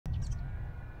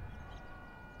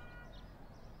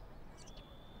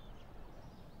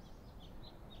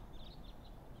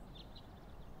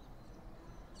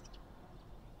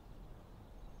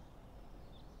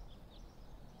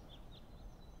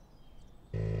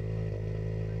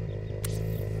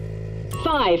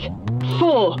5,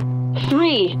 4,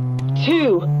 3,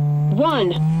 2,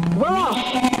 1. We're off.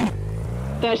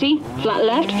 30, flat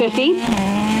left, 50.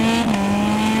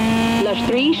 Left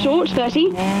 3, short,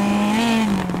 30.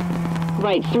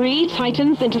 Right 3,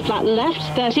 tightens into flat left,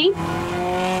 30.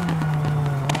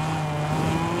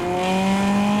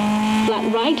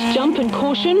 Flat right, jump and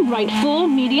caution, right 4,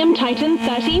 medium, tightens,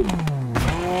 30.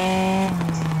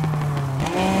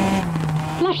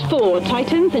 Left 4,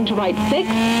 tightens into right 6.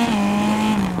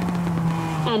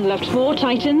 And left 4,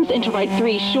 tightens into right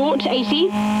 3, short, 80.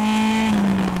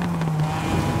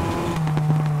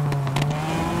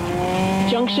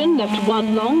 Junction, left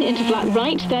 1 long into flat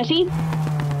right, 30.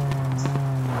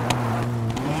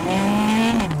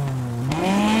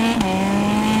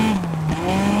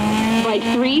 Right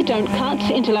 3, don't cut,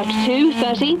 into left 2,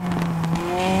 30.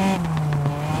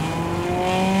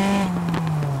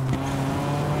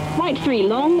 Right 3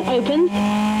 long, opens.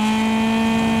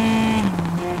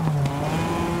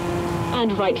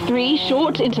 And right 3,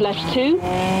 short, into left 2.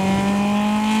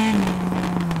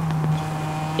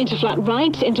 Into flat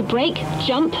right, into brake,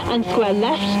 jump and square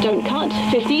left, don't cut,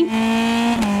 50.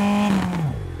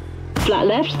 Flat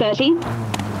left, 30.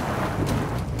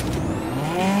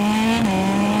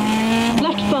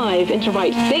 Left 5, into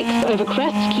right 6, over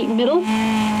crest, keep middle.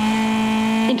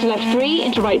 Into left 3,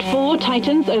 into right 4,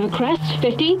 tightens, over crest,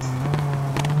 50.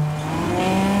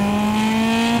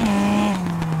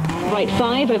 Right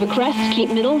 5, over crest, keep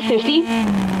middle, 50.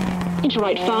 Into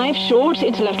right 5, short,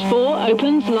 into left 4,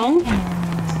 opens, long.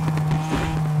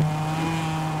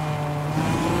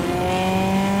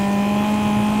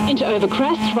 Into over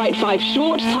crest, right 5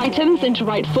 short, tightens, into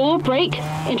right 4, brake,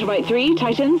 into right 3,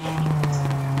 tightens.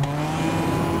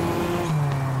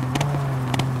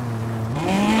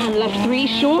 And left 3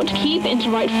 short, keep, into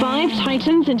right 5,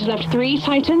 tightens, into left 3,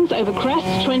 tightens, over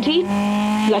crest, 20.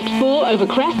 Left 4, over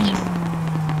crest.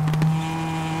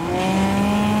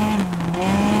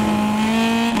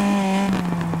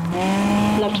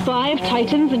 Left 5,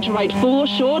 tightens, into right 4,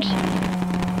 short.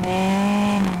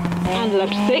 And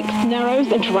left 6,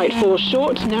 narrows, into right 4,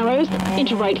 short, narrows,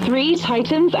 into right 3,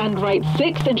 tightens, and right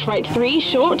 6, into right 3,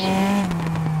 short.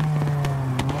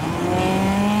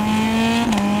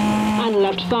 And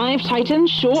left 5,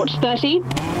 tightens, short, 30.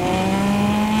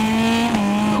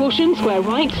 Caution, square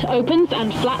right, opens,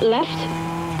 and flat left.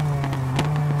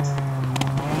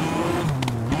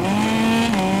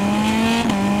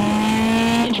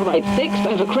 Into right 6,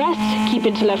 over crest, keep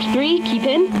into left 3, keep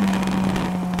in.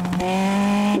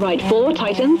 Right 4,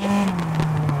 tightens.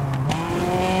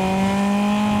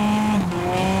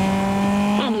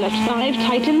 And left 5,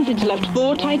 tightens, into left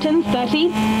 4, tightens,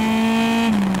 30.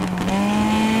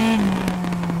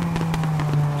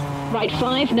 Right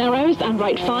 5, narrows, and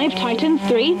right 5, tightens,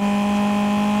 3.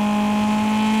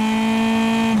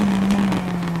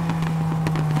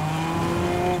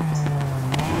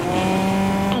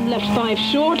 And left 5,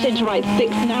 short, into right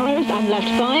 6, narrows, and left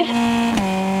 5.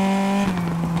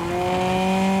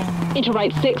 Into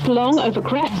right 6, long, over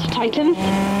crest, tightens.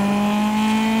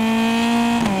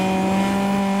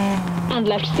 And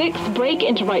left 6, brake,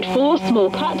 into right 4, small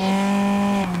cut.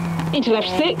 Into left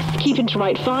 6, keep into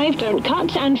right 5, don't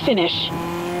cut, and finish.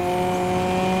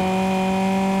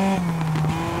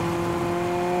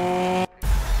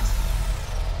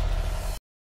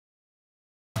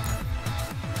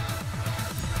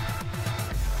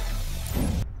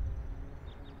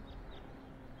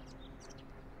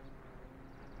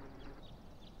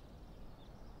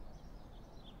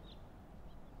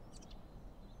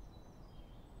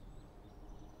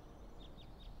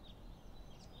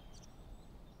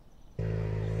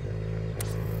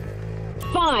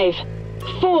 Five,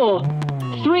 4,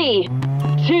 3,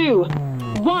 2,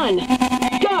 1,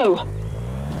 go!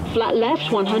 Flat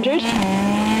left, 100.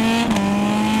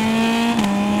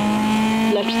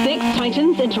 Left 6,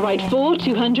 tightens, into right 4,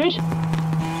 200.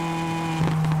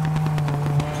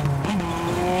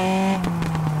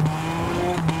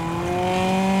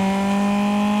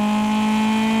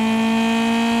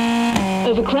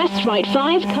 Over crest, right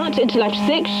 5, cut, into left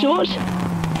 6, short.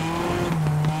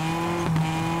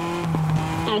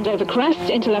 And over crest,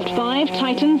 into left 5,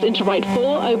 tightens, into right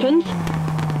 4, opens.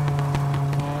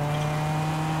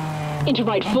 Into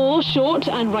right 4, short,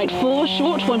 and right 4,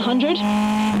 short, 100.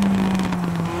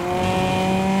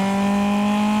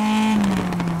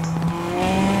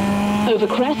 Over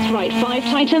crest, right 5,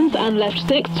 tightens, and left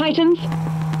 6, tightens.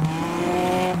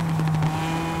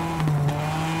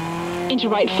 Into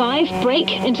right 5,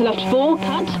 brake, into left 4,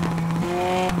 cut.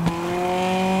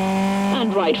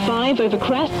 And right 5 over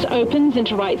crest, opens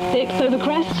into right 6 over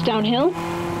crest, downhill.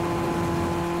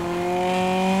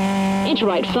 Into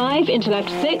right 5, into left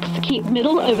 6, keep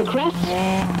middle over crest.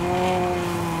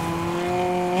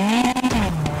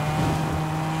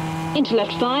 Into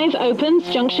left 5, opens,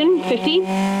 junction, 50.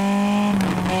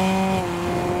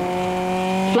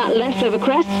 Flat left over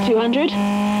crest, 200.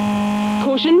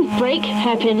 Caution, brake,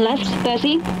 hairpin left,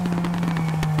 30.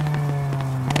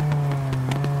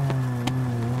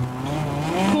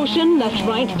 Caution, left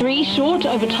right 3, short,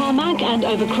 over tarmac and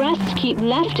over crest, keep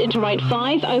left into right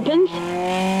 5, opens.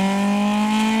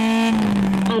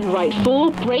 And right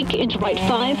 4, brake into right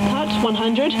 5, cut,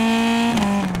 100.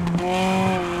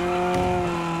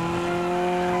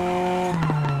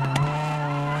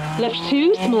 Left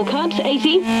 2, small cut,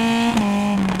 80.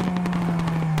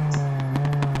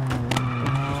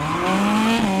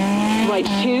 Right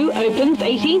 2, opens,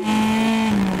 80.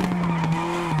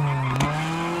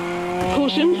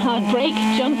 Caution, hard brake,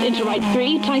 jump into right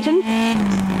 3, tightens.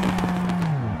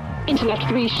 Into left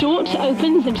 3, short,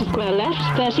 opens into square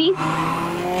left, 30.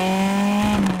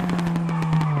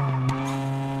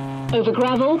 Over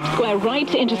gravel, square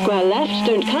right into square left,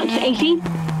 don't cut, 80.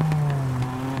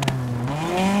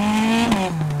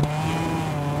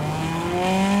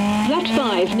 Left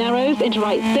 5, narrows into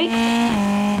right 6.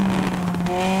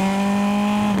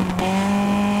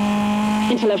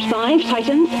 Into left 5,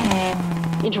 tightens.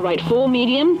 Into right 4,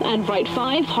 medium, and right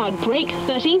 5, hard brake,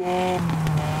 30.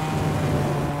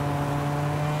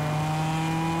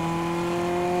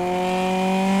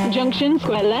 Junction,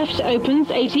 square left,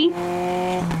 opens, 80.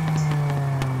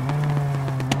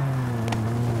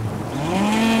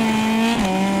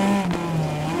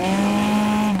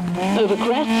 Over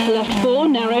crest, left 4,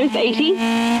 narrows, 80.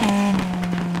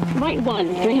 Right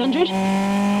 1, 300.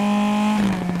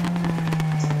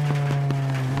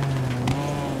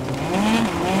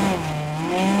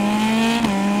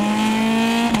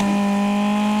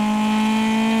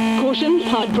 Caution,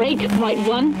 hard brake, right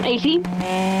 1, 80.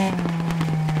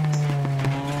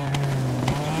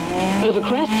 Over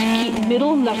crest, keep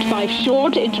middle, left 5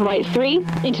 short, into right 3,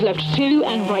 into left 2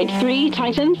 and right 3,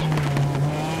 tightens.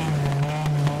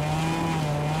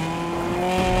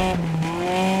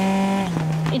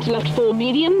 Into left 4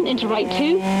 medium, into right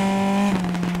 2.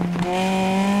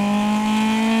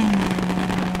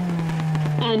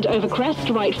 And over crest,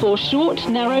 right 4 short,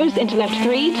 narrows, into left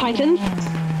 3, tightens.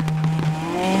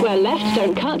 Square left,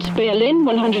 don't cut, Berlin,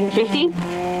 150.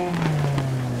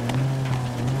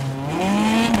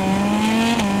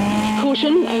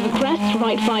 Caution, over crest,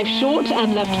 right 5 short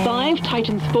and left 5,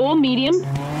 tightens 4, medium.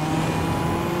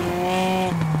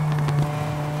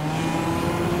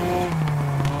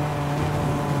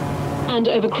 And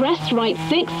over crest, right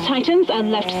 6, tightens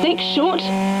and left 6, short.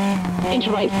 Into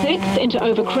right 6, into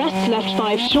over crest, left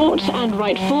 5 short and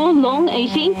right 4, long,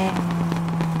 80.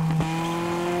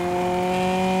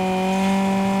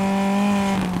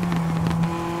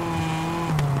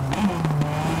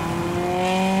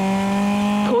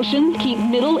 Caution, keep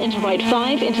middle, into right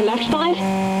 5, into left 5.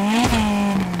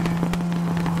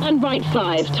 And right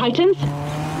 5, tightens.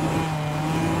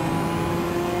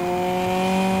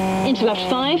 Into left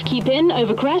 5, keep in,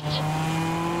 over crest.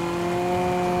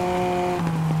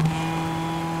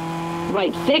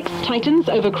 Right 6, tightens,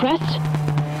 over crest.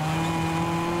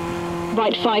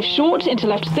 Right 5 short, into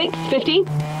left 6, 50.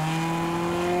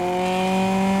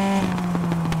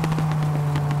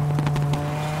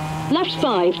 Left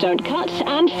 5, don't cut,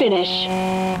 and finish.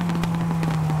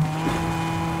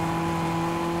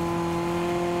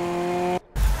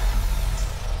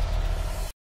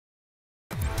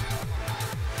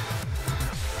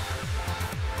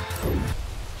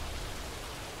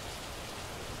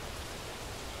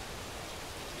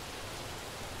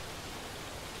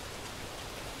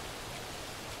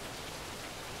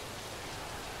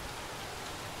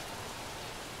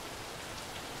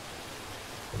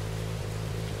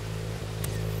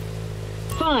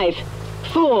 Five,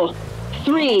 4,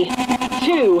 3,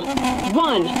 2,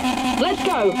 1. Let's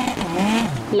go.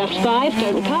 Left 5,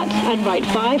 don't cut, and right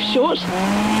 5, short.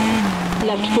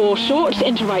 Left 4 short,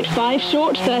 into right 5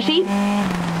 short, 30.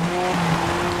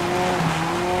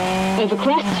 Over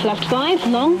crest, left 5,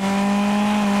 long.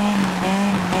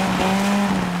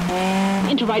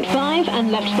 Into right 5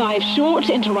 and left 5 short,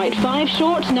 into right 5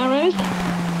 short, narrows.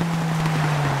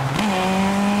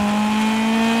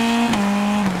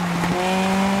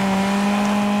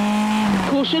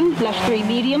 Caution, left 3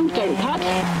 medium, don't cut.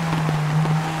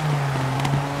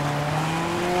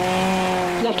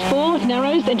 Left 4,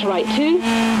 narrows, into right 2.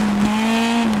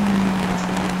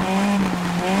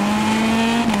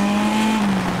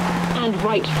 And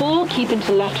right 4, keep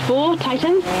into left 4,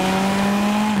 tightens.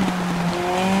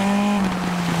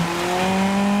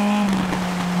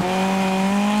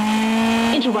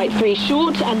 Into right 3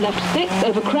 short and left 6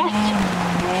 over crest.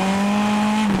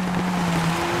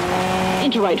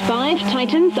 Into right 5,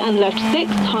 tightens and left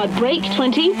 6, hard brake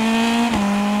 20.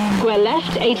 Square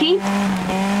left 80.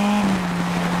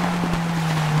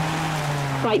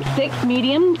 Right 6,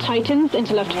 medium, tightens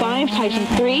into left 5, tightens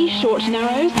 3, short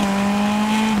narrows.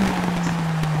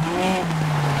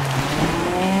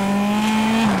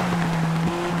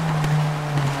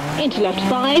 Into left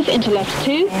 5, into left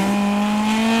 2.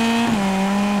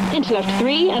 Into left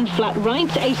 3 and flat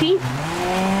right 80.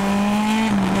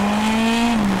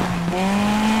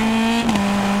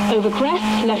 Over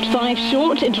crest, left 5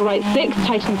 short, into right 6,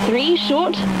 tightens 3,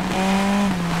 short.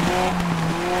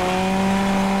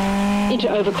 Into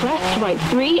over crest, right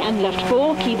 3 and left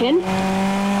 4, keep in.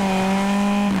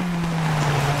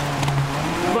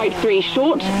 Right 3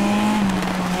 short.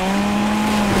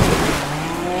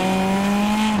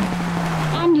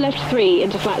 And left 3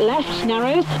 into flat left,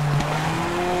 narrows.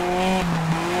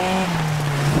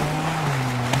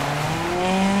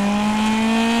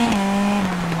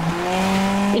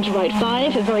 Into right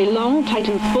 5, a very long,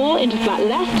 tightens 4, into flat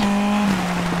left.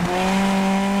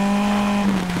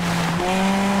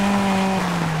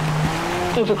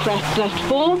 Over crest left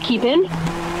 4, keep in.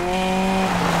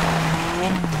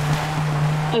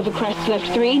 Over crest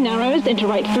left 3, narrows, into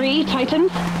right 3,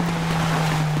 tightens.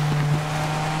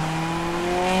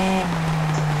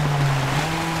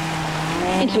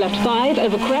 Into left 5,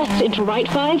 over crest, into right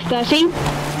 5, 30.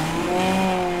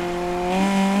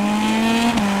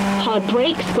 Hard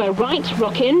brake, square right,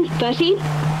 rock in, 30.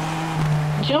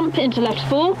 Jump into left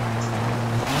 4.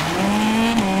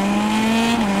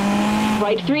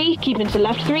 Right 3, keep into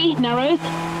left 3, narrows.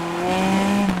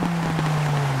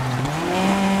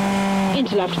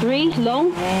 Into left 3,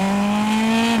 long.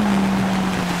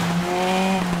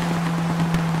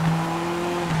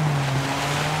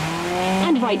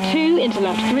 And right 2, into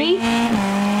left 3.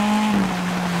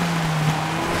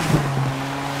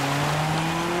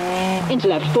 Into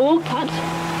left 4, cut.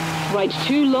 Right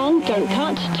 2 long, don't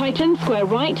cut. Tighten, square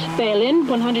right, bail in,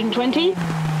 120.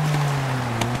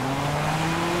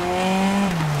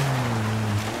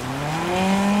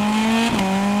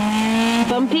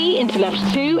 Bumpy, into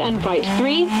left 2 and right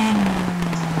 3.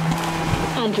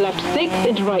 And left 6,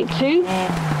 into right 2.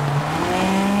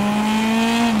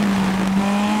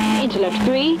 Into left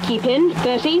 3, keep in,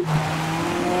 30.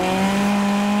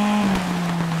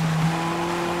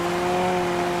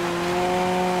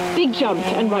 Big jump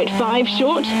and right 5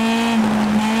 short.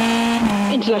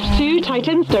 Into left 2,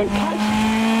 tightens, don't cut.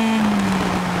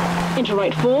 Into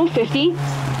right 4, 50.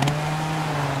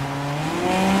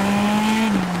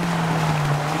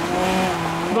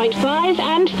 Right 5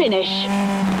 and finish.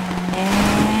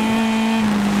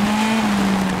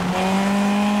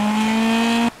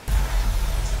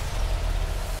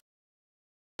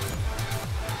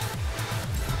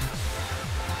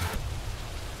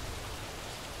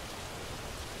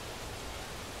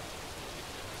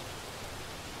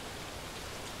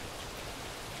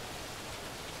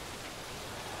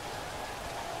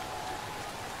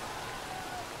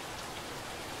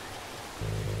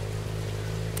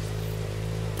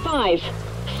 Five,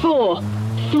 4,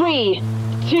 3,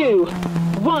 2,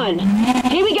 1.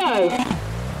 Here we go.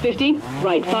 50,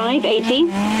 right 5, 80.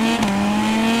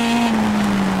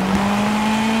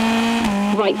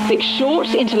 Right 6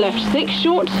 short, into left 6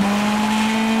 short.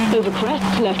 Over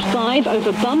crest, left 5,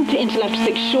 over bump, into left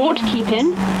 6 short, keep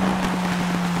in.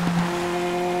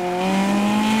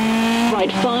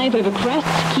 Right 5, over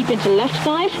crest, keep into left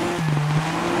 5.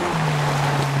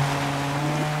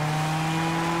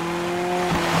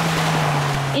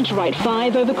 Into right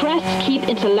 5 over crest, keep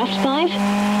into left 5.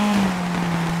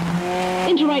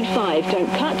 Into right 5, don't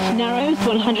cut, narrows,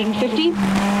 150.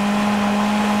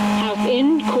 House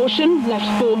in, caution, left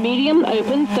 4 medium,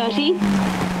 open, 30.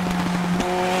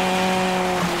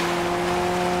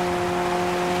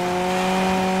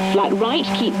 Flat right,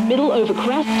 keep middle over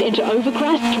crest, into over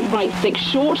crest, right 6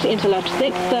 short, into left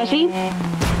 6, 30.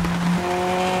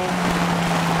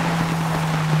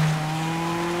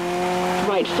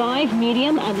 Right 5,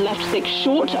 medium, and left 6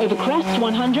 short, over crest,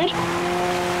 100.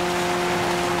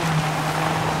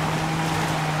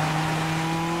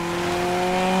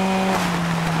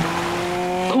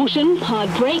 Caution,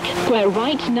 hard brake, square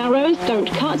right, narrows,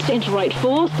 don't cut, into right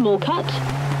 4, small cut.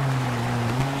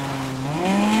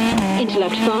 Into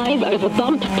left 5, over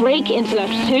bump, brake, into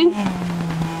left 2.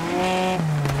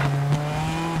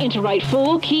 Into right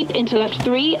 4, keep, into left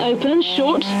 3, open,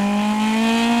 short.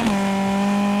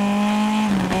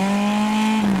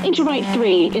 Into right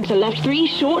 3, into left 3,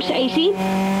 short, 80.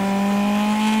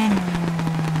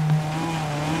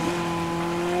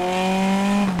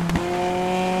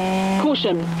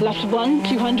 caution, left 1,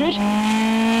 200.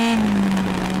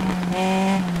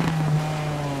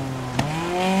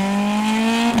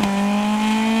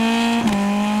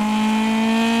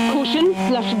 Caution,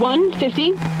 left 1,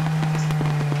 50.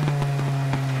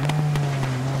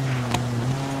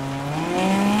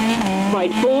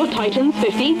 Right 4, tightens,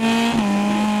 50.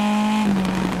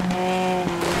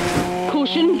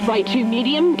 Caution, right 2,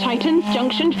 medium, tightens,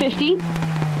 junction, 50.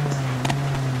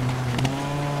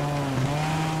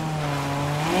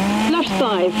 Left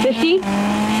 5, 50.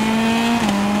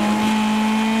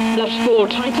 Left 4,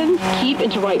 tightens, keep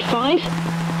into right 5.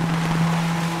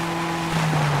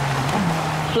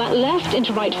 Flat left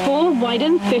into right 4,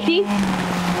 widens, 50.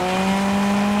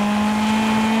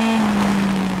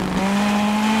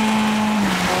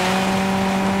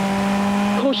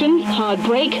 Caution, hard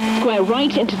brake, square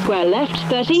right into square left,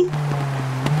 30.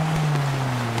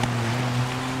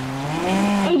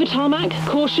 Over tarmac,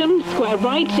 caution, square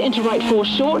right into right 4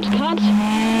 short, cut.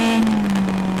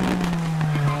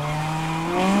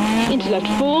 Into left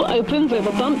 4, opens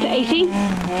over bump, 80.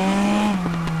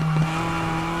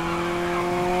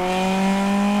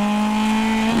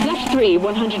 Left 3,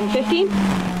 150.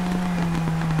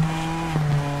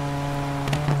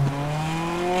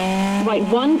 Right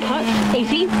 1, cut,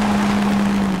 80.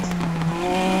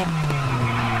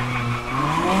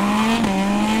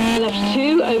 Left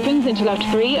 2, opens into left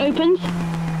 3, opens.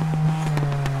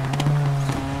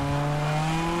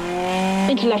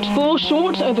 Into left 4,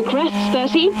 short, over crest,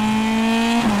 30.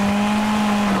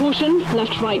 Caution,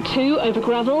 left right 2, over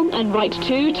gravel, and right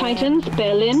 2, tightens,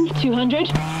 bail in,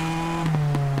 200.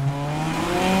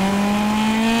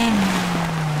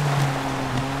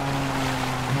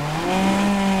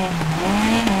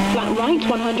 Right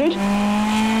 100.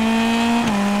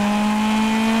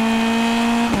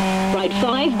 Right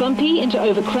 5, bumpy into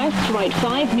over crest, right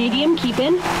 5, medium, keep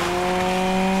in.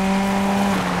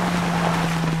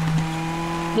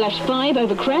 Left 5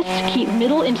 over crest, keep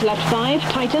middle into left 5,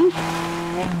 tightens.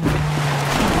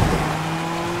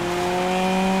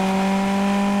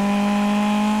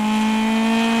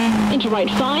 Into right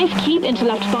 5, keep into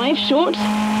left 5, short.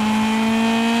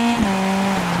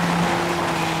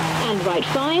 Right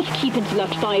 5, keep into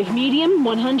left 5, medium,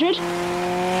 100.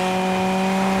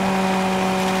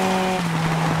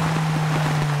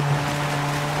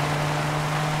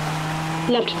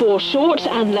 Left 4 short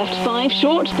and left 5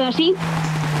 short, 30.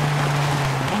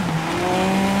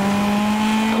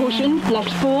 Caution,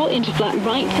 left 4 into flat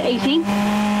right, 80.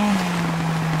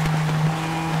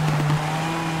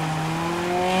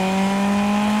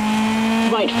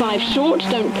 Right 5 short,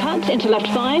 don't cut, into left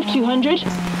 5, 200.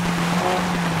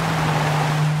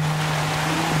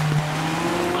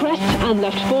 And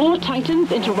left 4,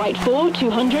 tightens into right 4,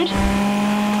 200.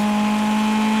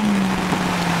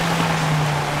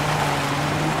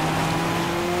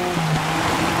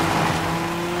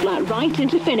 Flat right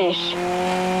into finish.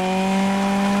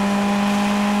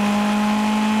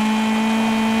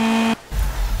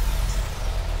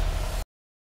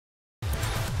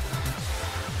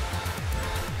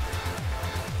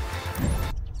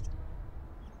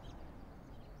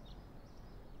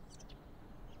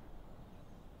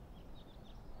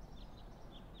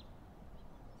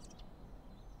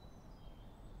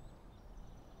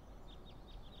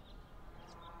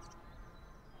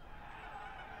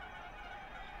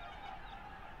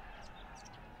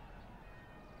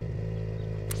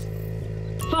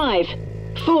 Five,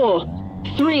 4,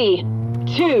 3,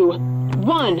 2,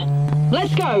 1.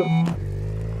 Let's go.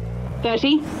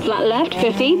 30, flat left,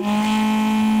 50.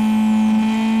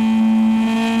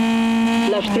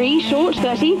 Left 3, short,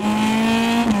 30.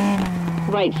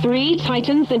 Right 3,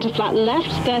 tightens into flat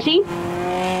left, 30.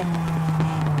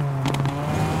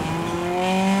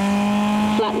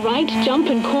 Flat right, jump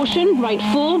and caution, right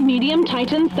 4, medium,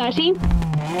 tightens, 30.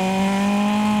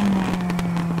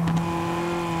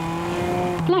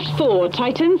 Left 4,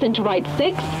 tightens into right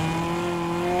 6.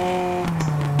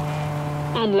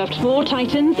 And left 4,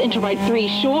 tightens into right 3,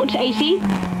 short, 80.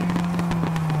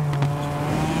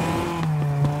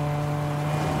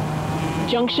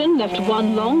 Junction, left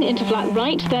 1 long into flat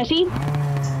right, 30.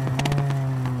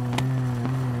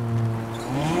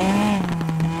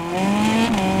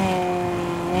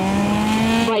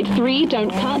 Right 3,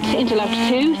 don't cut, into left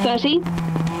 2, 30.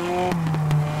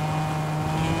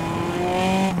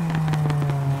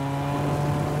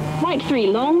 Right 3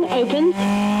 long, opens.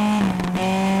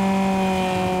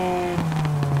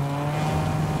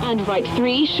 And right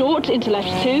 3 short into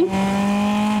left 2.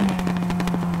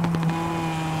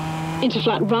 Into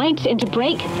flat right, into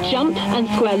brake, jump and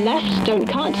square left, don't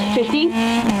cut, 50.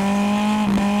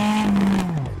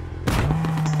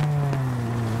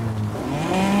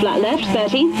 Flat left,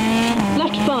 30.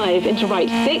 Left 5, into right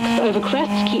 6, over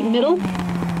crest, keep middle.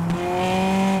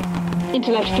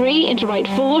 Into left 3, into right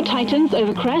 4, tightens,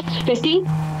 over crest, 50.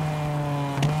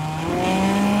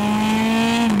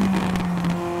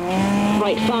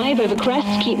 Right 5, over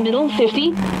crest, keep middle,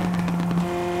 50.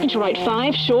 Into right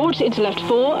 5, short, into left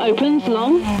 4, opens,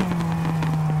 long.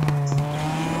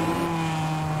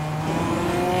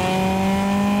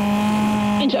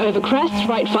 Into over crest,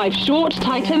 right 5, short,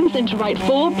 tightens, into right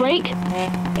 4, brake.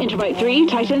 Into right 3,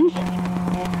 tightens.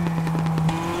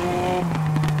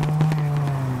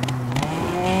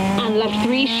 And left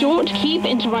 3, short, keep,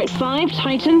 into right 5,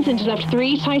 tightens, into left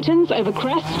 3, tightens, over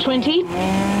crest, 20.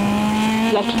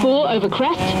 Left 4, over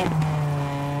crest.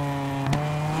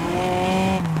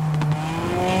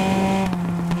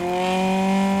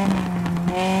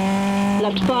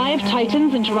 Left 5,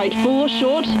 tightens, into right 4,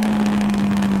 short.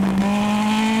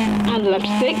 And left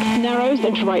 6, narrows,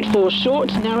 into right 4,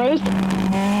 short, narrows.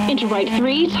 Into right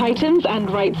 3, tightens, and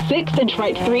right 6, into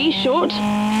right 3, short.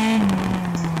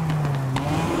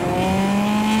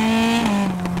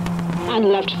 And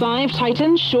left 5,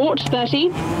 tightens, short,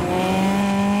 30.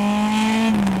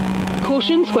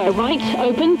 Caution, square right,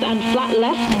 opens, and flat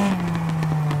left.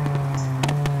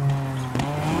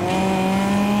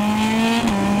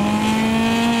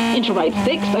 Into right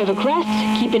 6, over crest,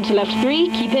 keep into left 3,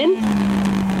 keep in.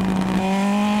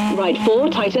 Right 4,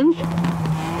 tightens.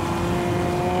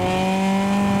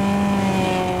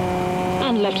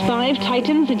 And left 5,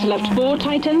 tightens, into left 4,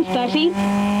 tightens, 30.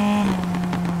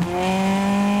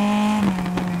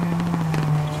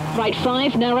 Right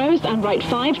 5, narrows, and right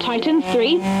 5, tightens,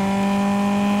 3.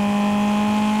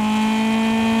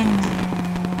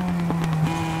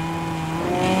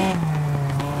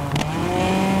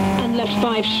 And left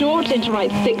 5, short, into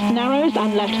right 6, narrows,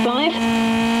 and left 5.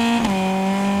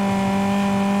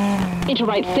 Into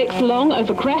right 6, long,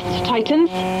 over crest, tightens.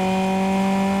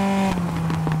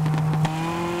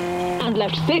 And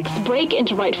left 6, brake,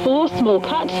 into right 4, small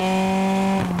cut.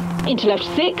 Into left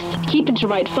 6, keep into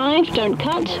right 5, don't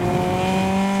cut.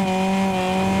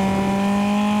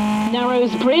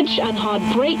 Narrows bridge and hard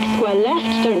brake, square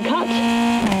left, don't cut.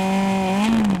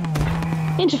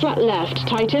 Into flat left,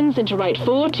 tightens, into right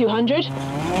 4, 200.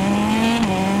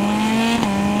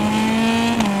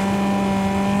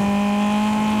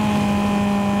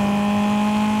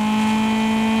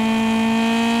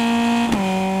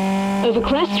 Over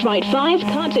crest, right 5,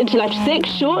 cut, into left 6,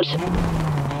 short.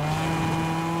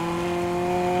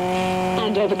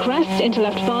 And over crest, into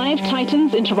left 5,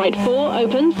 tightens, into right 4,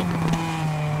 opens.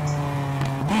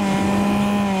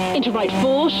 Into right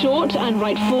 4, short, and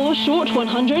right 4, short,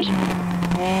 100.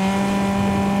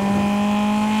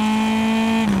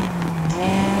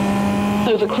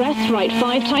 Over crest, right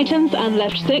 5, tightens, and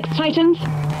left 6, tightens.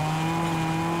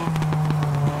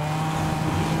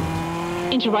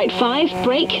 Into right 5,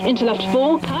 brake, into left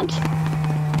 4, cut.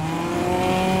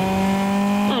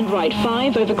 And right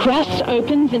 5, over crest,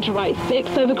 opens, into right 6,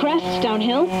 over crest,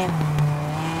 downhill.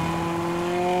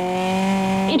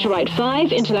 Into right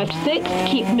 5, into left 6,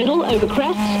 keep middle, over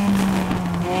crest.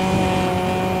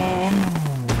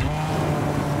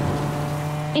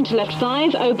 Into left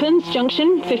 5, opens,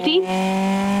 junction, 50.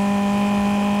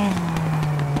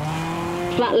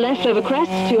 Flat left, over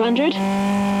crest, 200.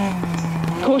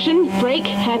 Caution, brake,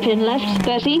 hairpin left,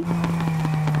 30.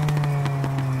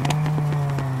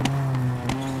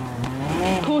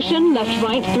 Caution, left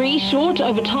right 3, short,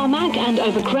 over tarmac and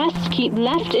over crest, keep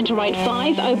left, into right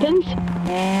 5, opens.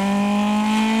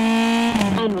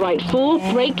 And right 4,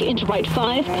 brake, into right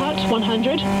 5, cut,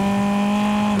 100.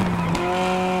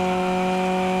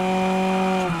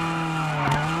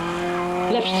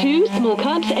 Left 2, small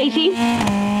cut, 80.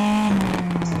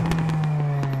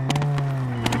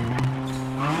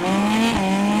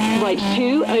 Right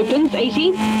 2, opens,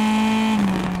 80.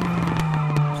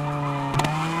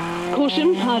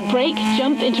 Caution, hard brake,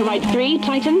 jump into right 3,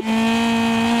 tightens.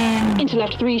 Into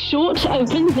left 3, short,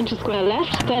 opens, into square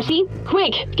left, 30.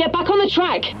 Quick, get back on the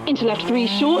track. Into left 3,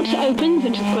 short, opens,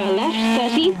 into square left,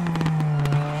 30.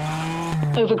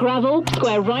 Over gravel,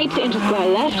 square right, into square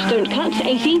left, don't cut,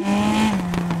 80.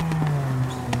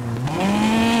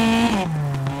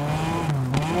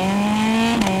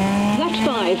 Left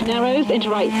 5, narrows, into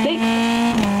right 6.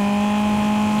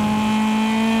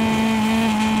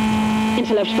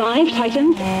 Into left 5,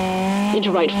 tightens.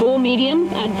 Into right 4, medium,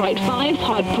 and right 5,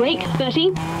 hard brake,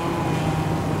 30.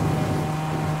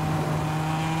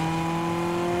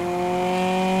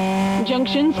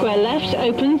 Junction, square left,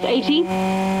 opens, 80.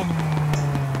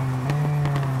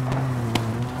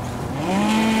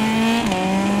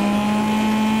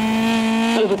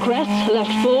 Over crest,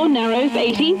 left 4, narrows,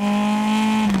 80.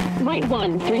 right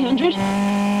 1, 300.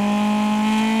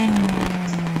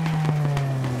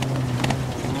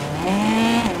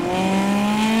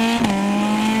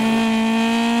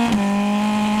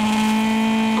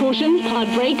 Caution, hard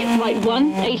brake, right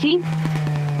 1, 80.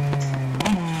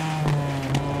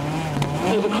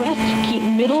 Over crest, keep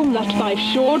middle, left 5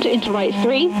 short, into right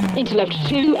 3, into left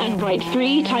 2 and right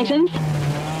 3, tightens.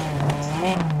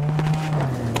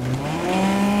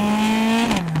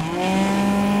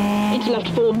 Into left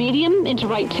 4 medium, into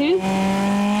right 2.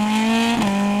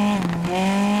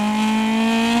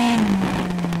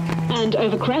 And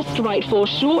over crest, right 4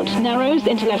 short, narrows,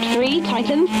 into left 3,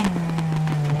 tightens.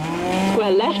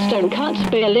 Square left, don't cut,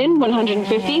 bail in,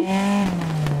 150.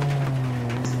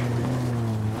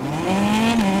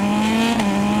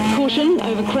 Caution,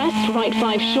 over crest, right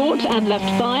 5 short and left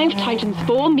 5, tightens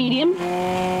 4, medium.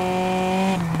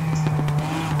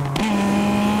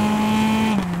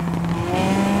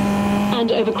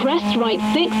 And over crest, right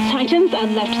 6, tightens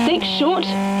and left 6, short.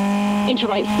 Into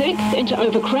right 6, into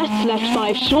over crest, left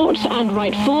 5 short and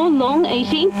right 4, long,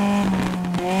 80.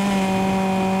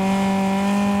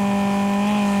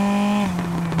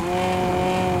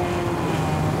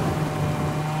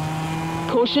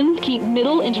 Caution, keep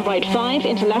middle, into right 5,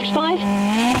 into left 5.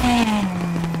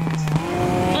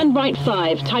 And right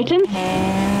 5, tightens.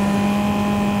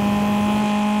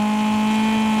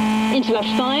 Into left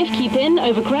 5, keep in,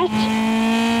 over crest.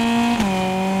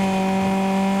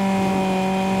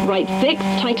 Right 6,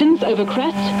 tightens, over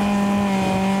crest.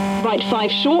 Right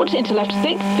 5 short, into left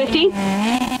 6, 50.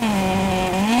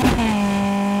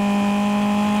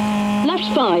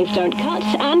 Left 5, don't cut,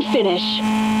 and finish.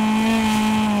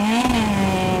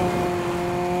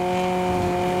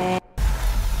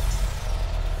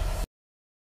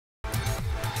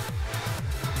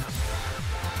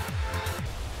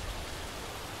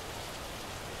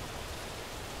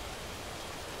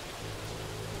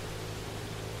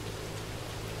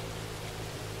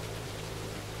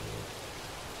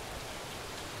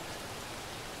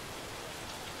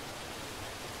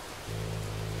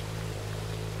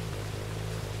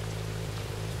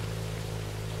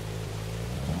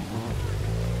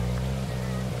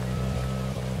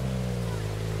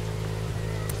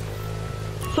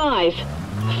 Five,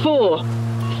 4,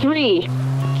 3,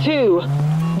 2,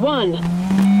 1,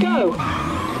 go.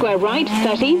 Square right,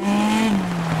 30.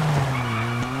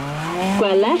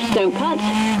 Square left, don't cut.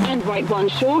 And right 1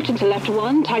 short into left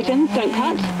 1, tightens, don't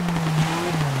cut.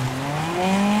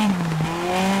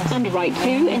 And right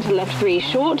 2 into left 3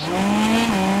 short.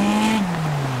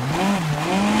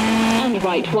 And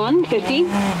right 1, 50.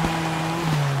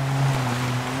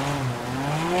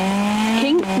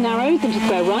 Kinks, narrows into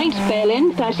square right, bail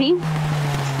in, 30.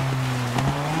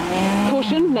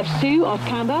 Caution, left 2 off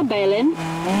camber, bail in.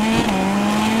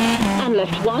 And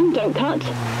left 1, don't cut.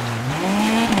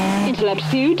 Into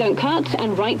left 2, don't cut,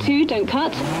 and right 2, don't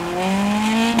cut.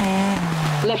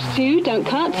 Left 2, don't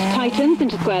cut, tightens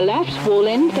into square left, wall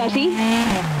in, 30.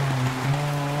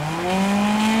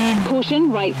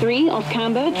 Caution, right 3 off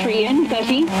camber, tree in,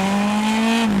 30.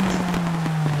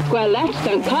 Square left,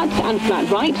 don't cut, and flat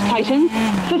right, tightens,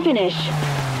 for finish.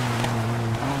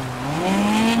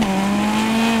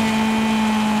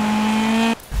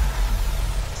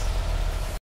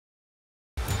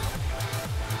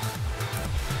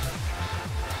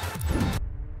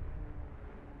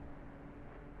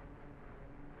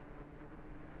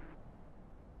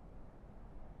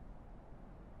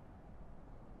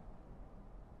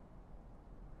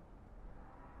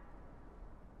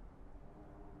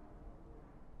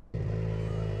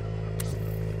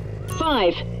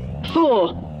 Five,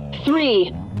 4,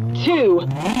 3, 2,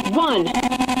 1.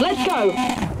 Let's go.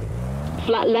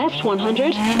 Flat left,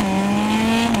 100.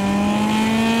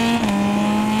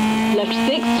 Left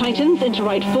 6, tightens into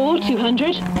right 4,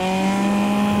 200.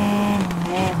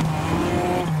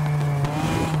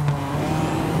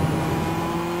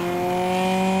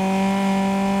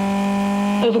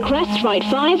 Over crest, right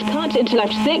 5, cut into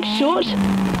left 6, short.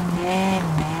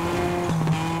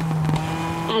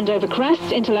 And over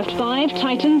crest, into left 5,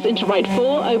 tightens, into right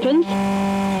 4, opens.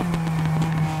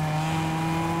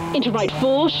 Into right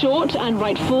 4, short, and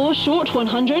right 4, short,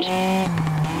 100.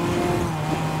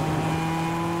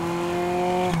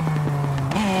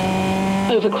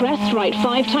 Over crest, right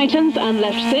 5, tightens, and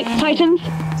left 6, tightens.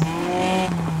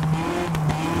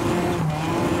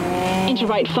 Into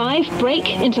right 5, brake,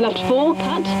 into left 4,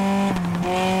 cut.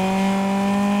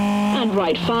 And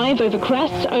right 5 over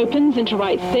crest, opens into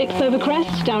right 6 over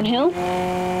crest, downhill.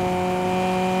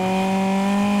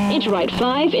 Into right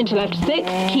 5, into left 6,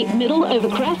 keep middle over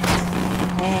crest.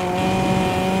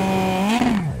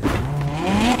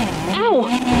 Ow!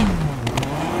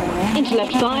 Into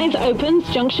left 5, opens,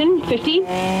 junction, 50.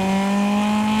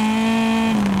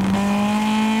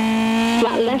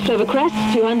 Flat left over crest,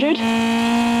 200.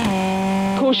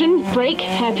 Caution, brake,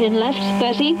 hairpin left,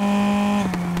 30.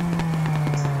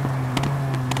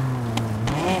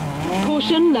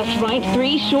 Caution, left right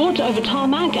 3, short, over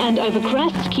tarmac and over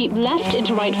crest, keep left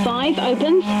into right 5,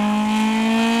 opens.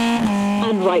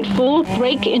 And right 4,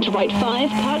 brake into right 5,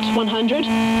 cut, 100.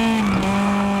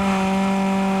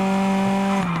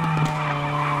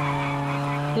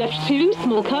 Left 2,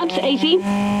 small cut, 80.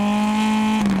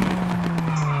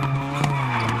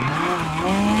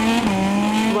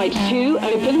 Right 2,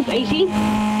 opens, 80.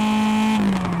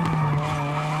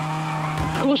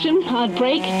 Caution, hard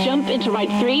brake, jump into right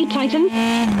 3, tightens.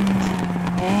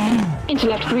 Into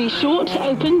left 3, short,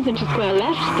 opens into square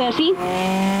left, 30.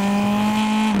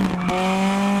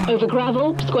 Over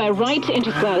gravel, square right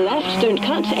into square left, don't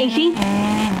cut, 80.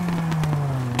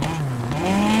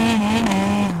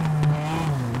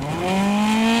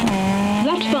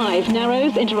 Left 5,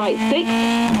 narrows into right 6.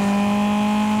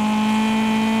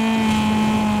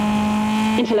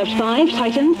 Into left 5,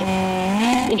 tightens.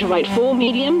 Into right 4,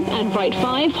 medium, and right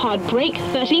 5, hard brake,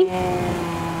 30.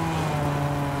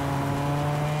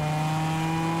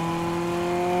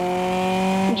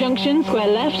 Junction, square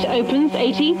left, opens,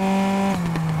 80.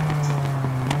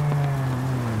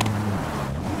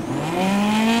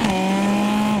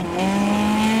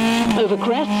 Over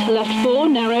crest, left 4,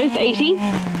 narrows, 80.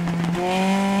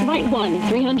 Right 1,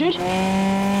 300.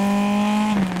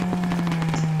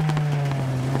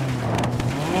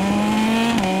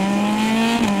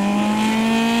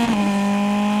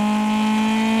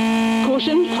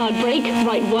 Caution, hard brake,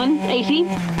 right 1, 80.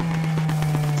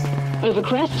 Over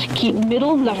crest, keep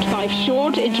middle, left 5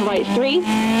 short, into right 3.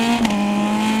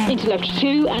 Into left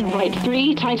 2 and right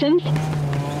 3, tightens.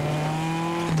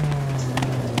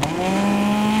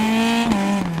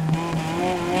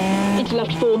 Into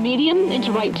left 4, medium,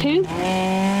 into right 2.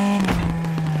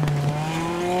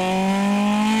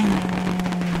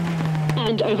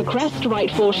 And over crest,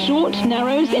 right 4 short,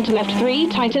 narrows, into left 3,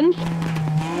 tightens.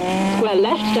 Square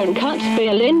left, don't cut,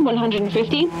 bail in,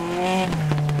 150.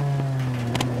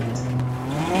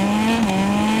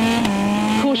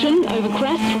 Caution, over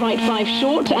crest, right 5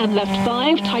 short and left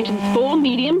 5, tightens 4,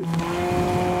 medium.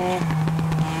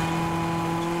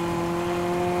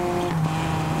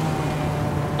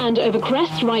 And over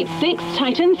crest, right 6,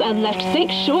 tightens and left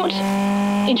 6, short.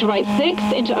 Into right 6,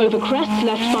 into over crest,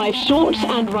 left 5 short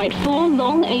and right 4,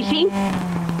 long, 80.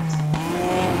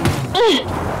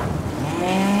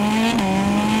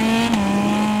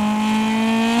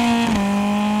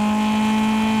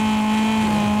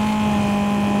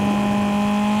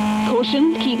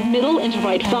 Caution, keep middle, into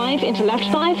right 5, into left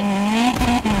 5.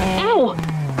 Ow!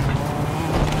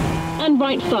 And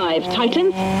right 5,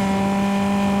 tightens.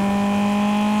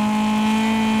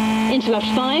 Into left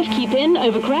 5, keep in,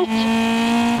 over crest.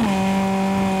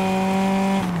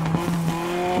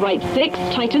 Right 6,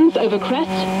 tightens, over crest.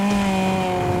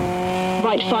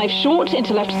 Right 5 short,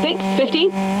 into left 6, 50.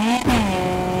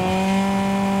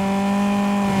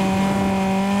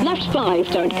 Left 5,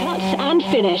 don't cut, and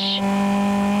finish.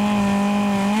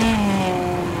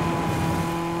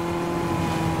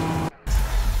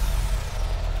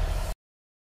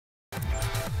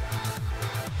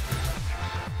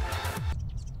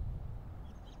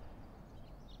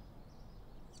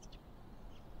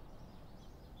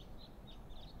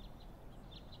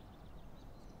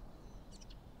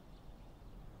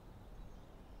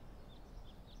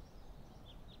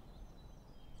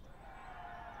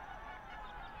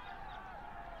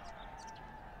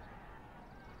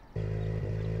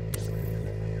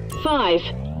 Five,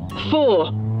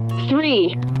 4,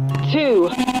 3, 2,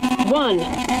 1,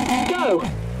 go!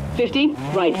 50,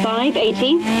 right 5,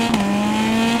 80.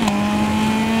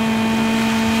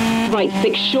 Right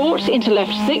 6 short, into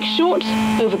left 6 short,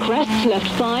 over crest, left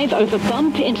 5, over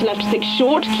bump, into left 6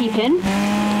 short, keep in.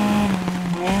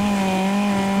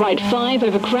 Right 5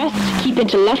 over crest, keep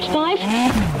into left 5.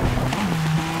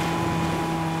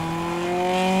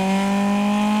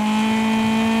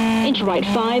 Into right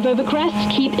 5 over crest,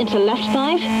 keep into left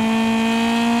 5.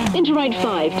 Into right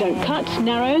 5, don't cut,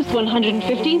 narrows,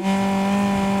 150.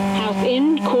 House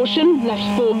in, caution,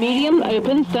 left 4 medium,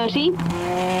 open, 30.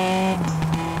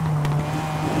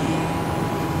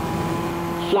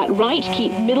 Flat right,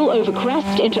 keep middle over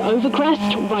crest, into over crest,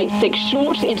 right 6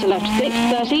 short, into left 6,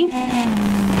 30.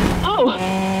 Oh!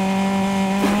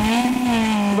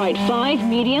 Right 5,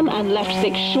 medium, and left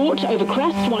 6 short, over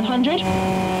crest, 100.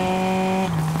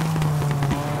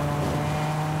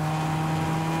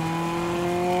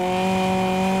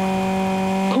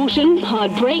 Caution,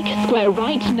 hard brake, square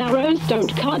right, narrows,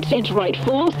 don't cut, into right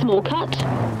 4, small cut.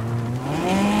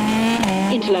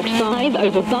 Into left 5,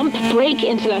 over bump, brake,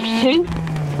 into left 2.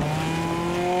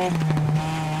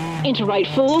 Into right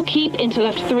 4, keep, into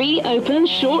left 3, open,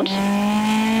 short.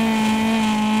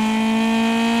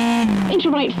 Into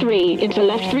right 3, into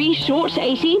left 3, short,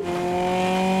 80.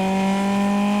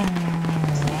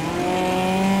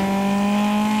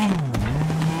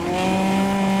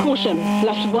 Caution,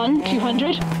 left 1,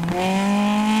 200.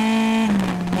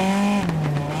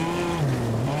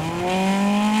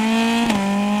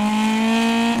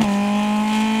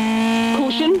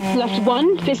 Caution, left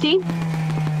 1, 50.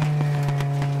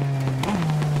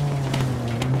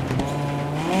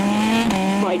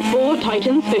 Right 4,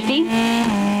 tightens, 50.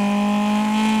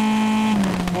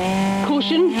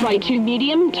 Caution, right 2,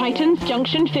 medium, tightens,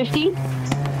 junction, 50.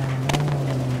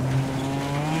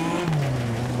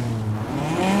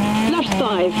 Left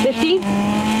 5, 50.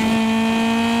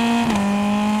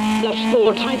 Left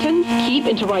 4, tightens, keep,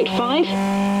 into right 5.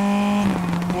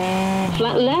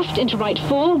 Flat left, into right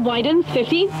 4, widens,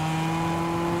 50.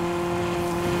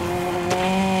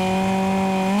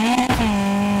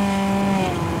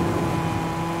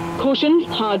 Caution,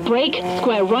 hard brake,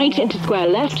 square right into square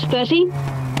left, 30.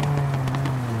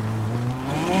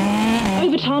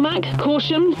 Over tarmac,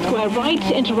 caution, square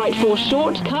right into right 4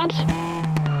 short, cut.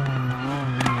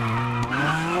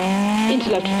 Into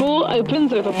left 4,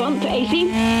 opens over bump, 80.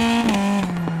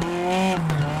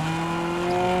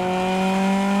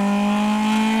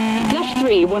 Left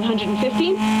 3,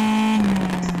 150.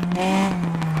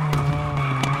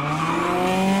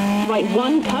 Right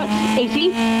 1, cut,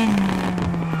 80.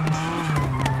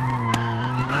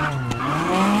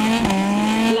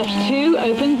 Left 2,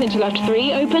 opens into left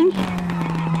 3, opens.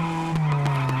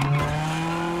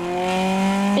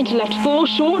 Into left 4,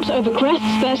 short, over crest,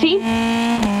 30.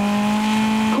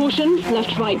 Caution,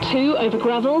 left right 2, over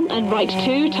gravel, and right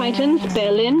 2, tightens,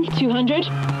 bail in, 200.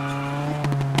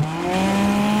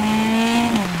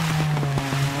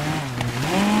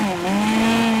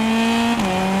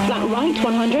 Flat right,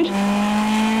 100.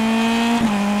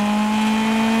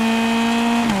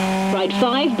 Right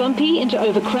 5, bumpy, into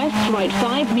over crest, right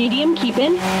 5, medium, keep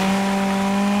in.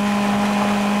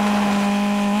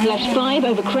 Left 5,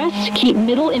 over crest, keep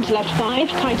middle, into left 5,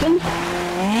 tightens.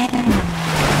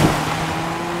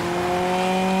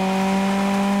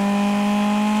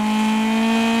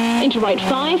 Into right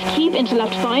 5, keep, into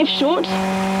left 5, short.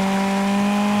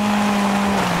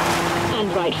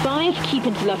 And right 5, keep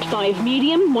into left 5,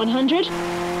 medium, 100.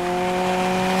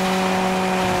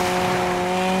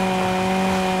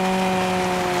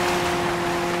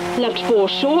 Left 4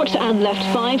 short and left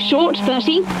 5 short,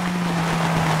 30.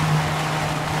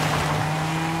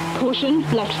 Caution,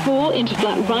 left 4 into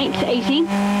flat right, 80.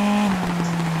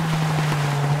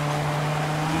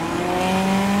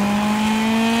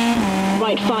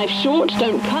 Right 5 short,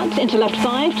 don't cut, into left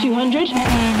 5, 200.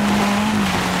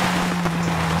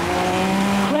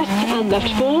 Crest and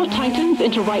left 4, tightens,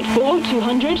 into right 4,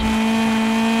 200.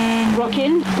 Rock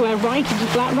in, square right into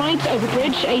flat right, over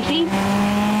bridge, 80.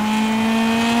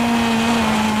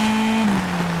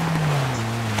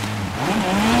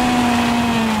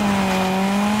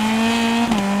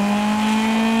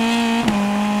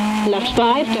 Left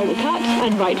 5, don't cut,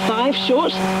 and right 5,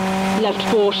 short. Left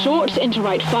 4 short, into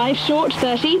right 5 short,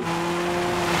 30.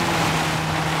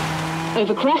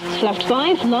 Over crest, left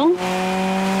 5, long.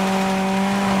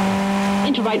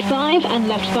 Into right 5, and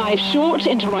left 5 short,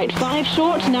 into right 5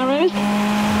 short, narrows.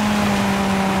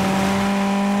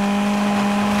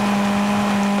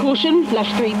 Caution,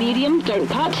 left 3 medium, don't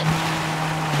cut.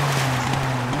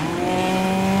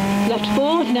 Left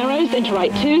 4, narrows, into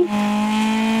right 2.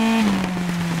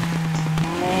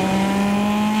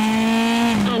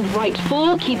 Right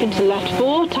 4, keep into left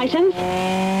 4, tightens.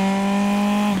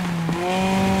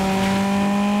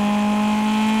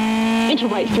 Into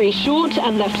right 3 short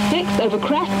and left 6 over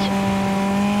crest.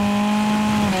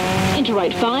 Into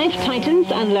right 5,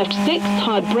 tightens and left 6,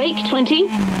 hard brake, 20.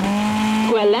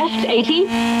 Square left, 80.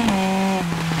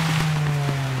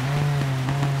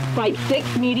 Right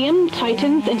 6, medium,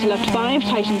 tightens, into left 5,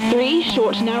 tightens 3,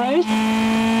 short, narrows.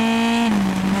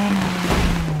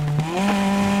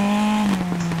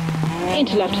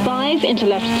 Into left 5, into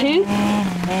left 2,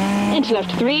 into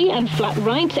left 3 and flat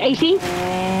right, 80.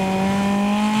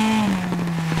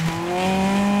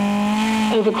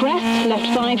 Over crest, left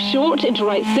 5 short, into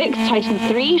right 6, tighten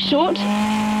 3, short.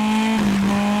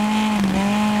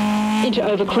 Into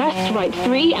over crest, right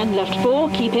 3 and left 4,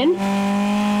 keep in.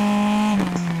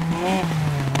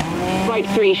 Right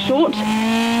 3 short.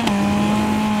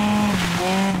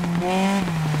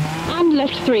 And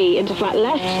left 3, into flat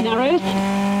left, narrows.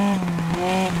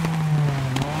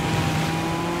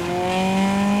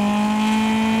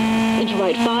 Into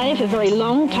right 5, a very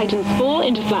long, tightens 4,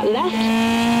 into flat left.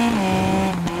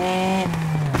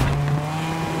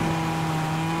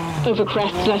 Over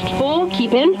crest left 4,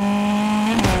 keep in.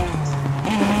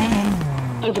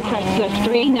 Over crest left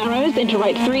 3, narrows, into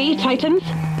right 3, tightens.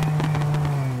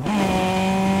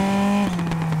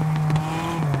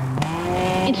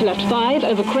 Into left 5,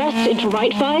 over crest, into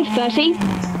right 5, 30.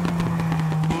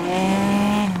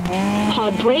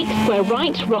 Hard brake, square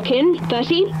right, rock in,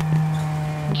 30.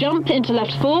 Jump into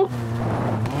left 4.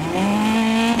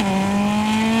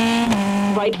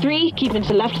 Right 3, keep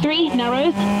into left 3,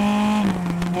 narrows.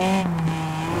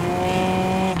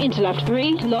 Into left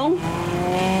 3, long.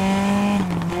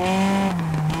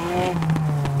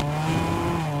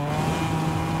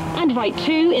 And right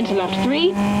 2, into left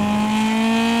 3.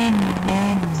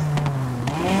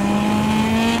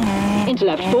 Into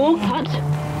left 4, cut.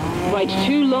 Right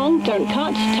 2, long, don't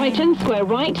cut. Tighten, square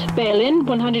right, bail in,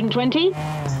 120.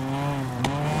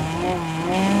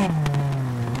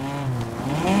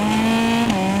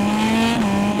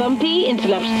 Bumpy, into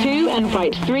left 2 and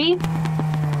right 3.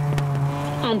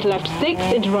 And left 6,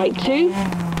 into right 2.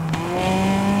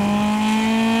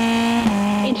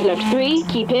 Into left 3,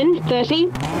 keep in,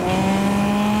 30.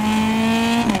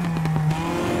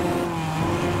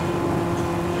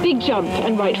 Big jump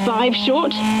and right 5,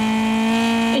 short.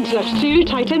 Into left 2,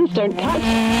 tightens, don't cut.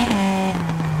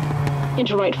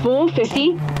 Into right 4,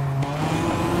 50.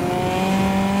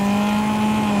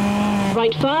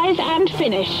 Right 5 and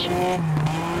finish.